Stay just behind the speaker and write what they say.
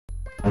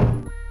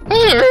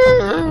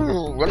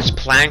What is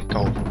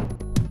Planko?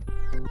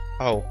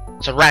 Oh,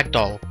 it's a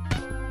Ragdoll.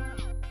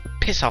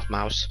 Piss off,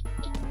 mouse.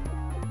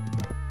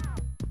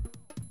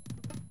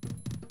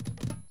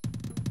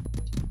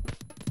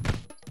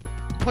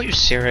 Are you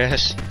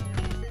serious?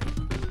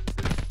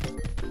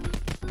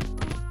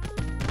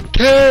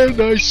 Can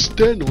I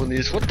stand on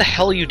this? What the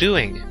hell are you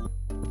doing?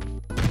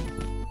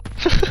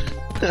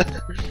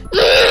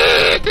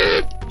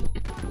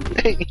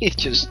 He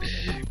just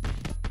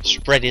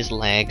spread his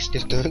legs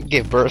just to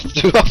give birth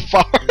to a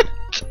fart.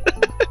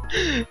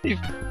 He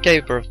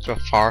gave birth to a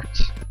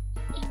fart.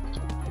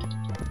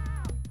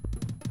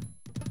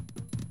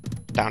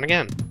 Down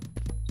again.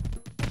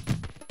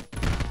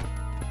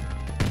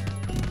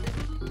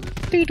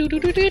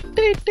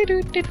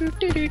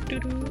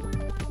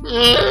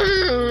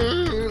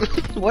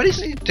 What is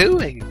he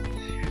doing?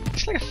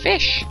 It's like a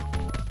fish.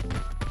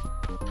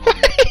 What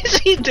is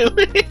he doing?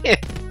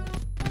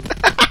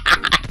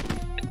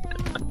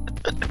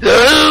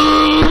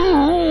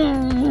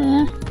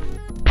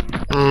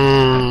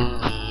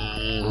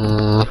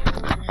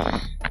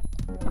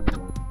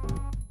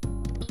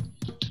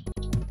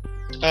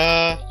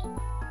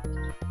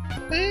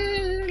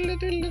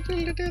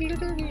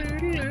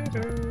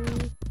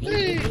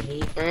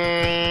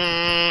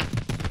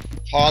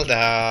 Fall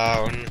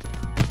down.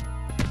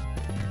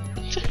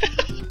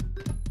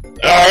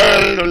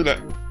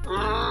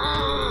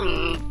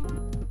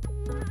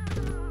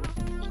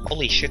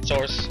 Holy shit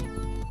source.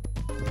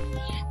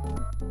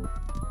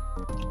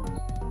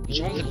 What's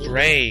wrong with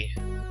Gray?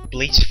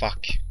 Bleach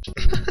fuck.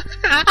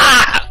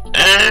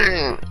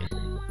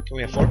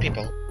 We have 4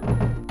 people.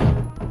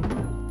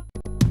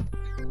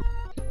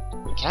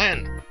 We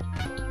can.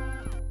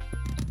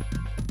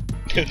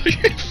 You're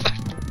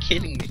fucking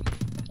kidding me.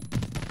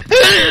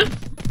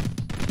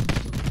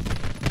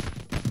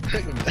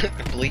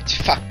 Bleach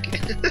fuck.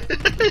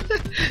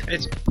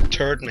 It's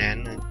turd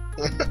man.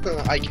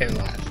 I can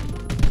laugh.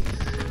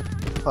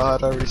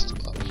 There is 2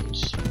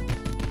 options.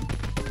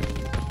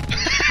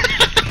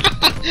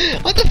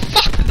 How the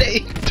fuck did they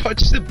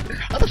touch the?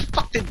 How the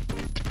fuck did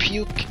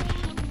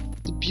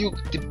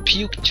the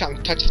puke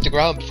chunk touch the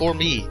ground before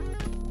me?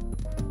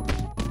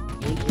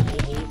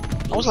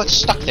 I was like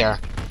stuck there.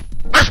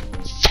 Ah,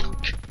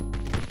 fuck!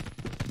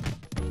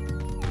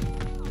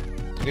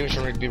 Maybe we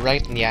should be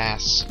right in the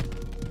ass.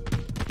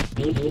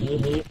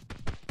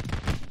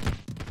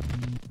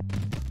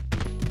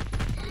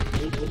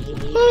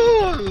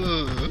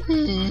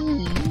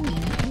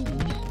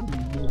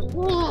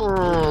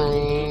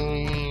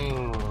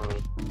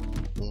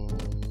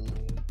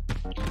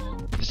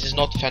 This is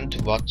not fun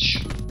to watch.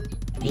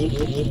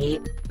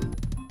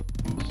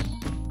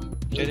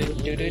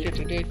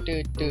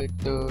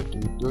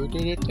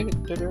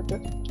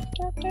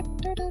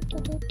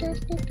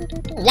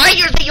 Why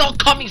are they all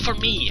coming for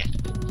me?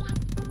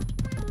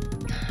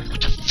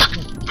 What the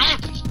fucking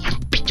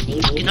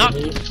bitch fucking up,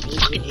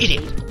 fucking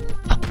idiot.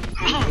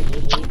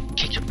 Fucking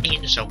kick your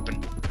anus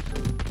open.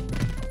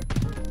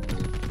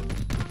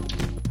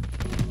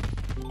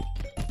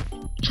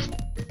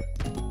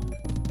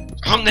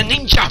 I'm the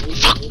ninja,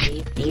 fuck!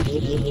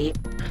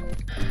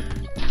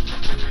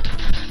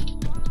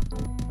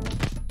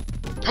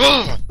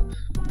 Oh!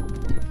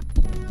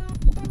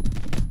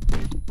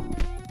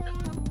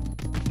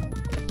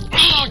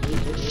 Oh, you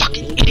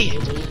fucking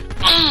idiot!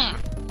 Oh,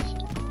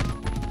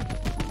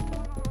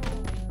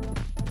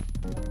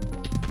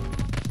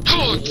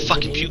 oh you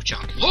fucking puke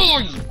junk! Oh,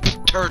 you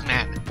turd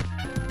man!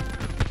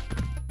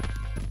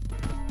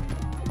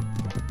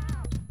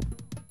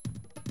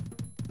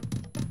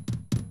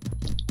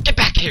 Get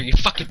back here, you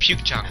fucking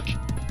puke junk!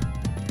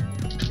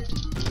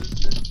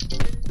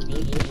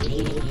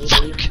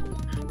 Fuck!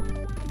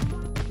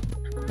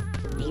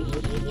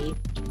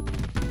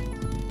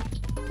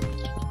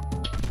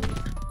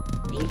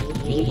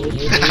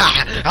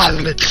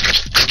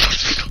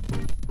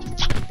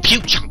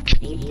 Puke chunk!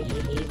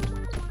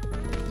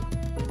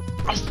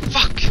 Oh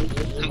fuck!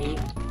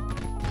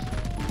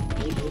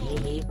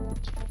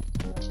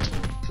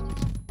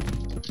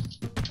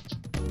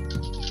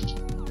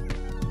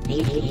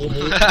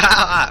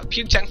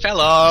 Puke chunk fell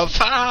off!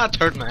 Ah,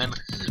 turd man!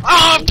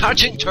 Oh, I'm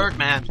touching turd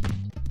man!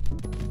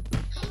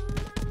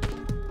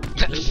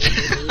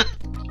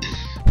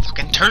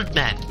 Fucking turd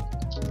man!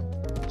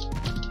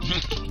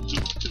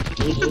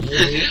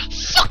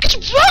 Fuck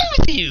is wrong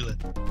with you?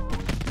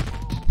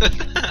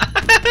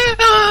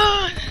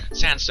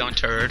 Sandstone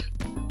turd.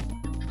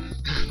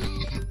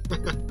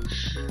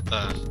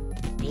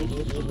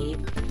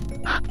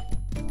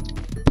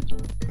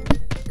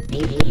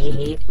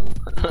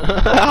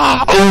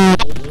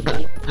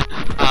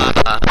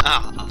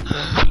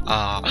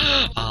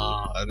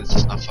 This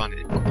is not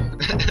funny.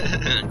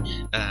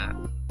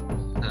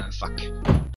 Fuck.